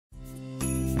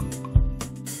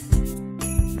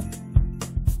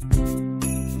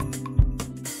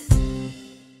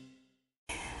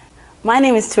My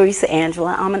name is Theresa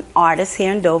Angela. I'm an artist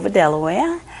here in Dover,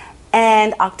 Delaware.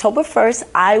 And October 1st,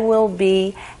 I will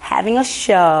be having a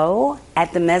show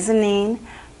at the Mezzanine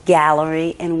Gallery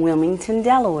in Wilmington,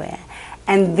 Delaware.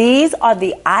 And these are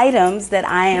the items that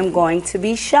I am going to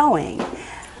be showing.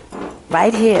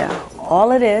 Right here.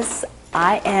 All of this,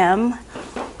 I am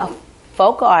a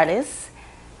folk artist.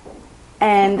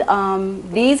 And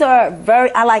these are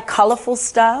I like colorful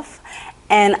stuff.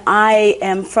 And I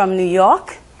am from New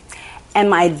York. And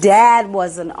my dad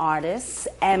was an artist,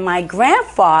 and my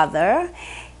grandfather,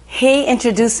 he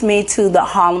introduced me to the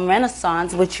Harlem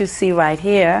Renaissance, which you see right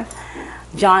here.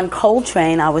 John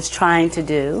Coltrane I was trying to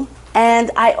do. And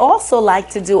I also like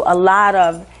to do a lot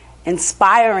of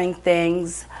inspiring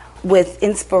things with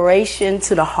inspiration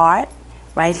to the heart,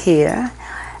 right here.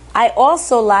 I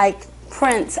also like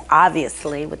prints,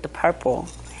 obviously, with the purple.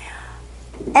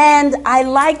 And I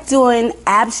like doing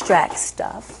abstract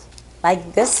stuff.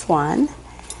 Like this one.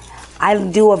 I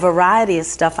do a variety of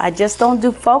stuff. I just don't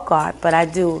do folk art, but I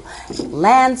do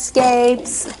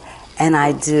landscapes, and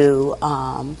I do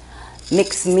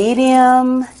mixed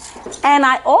medium, and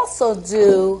I also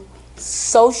do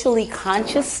socially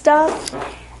conscious stuff,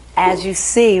 as you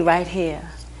see right here.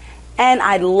 And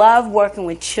I love working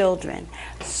with children.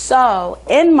 So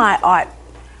in my art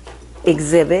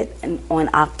exhibit on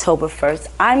October 1st,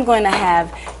 I'm going to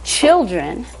have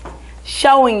children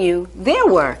showing you their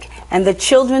work and the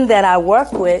children that I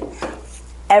work with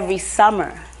every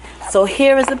summer. So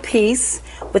here is a piece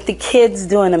with the kids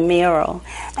doing a mural,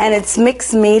 and it's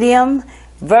mixed medium,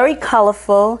 very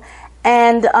colorful,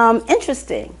 and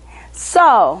interesting.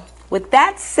 So with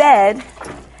that said,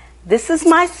 this is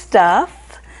my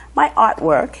stuff, my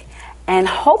artwork, and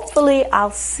hopefully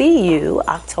I'll see you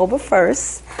October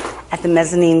 1st at the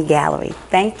Mezzanine Gallery.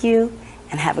 Thank you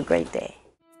and have a great day.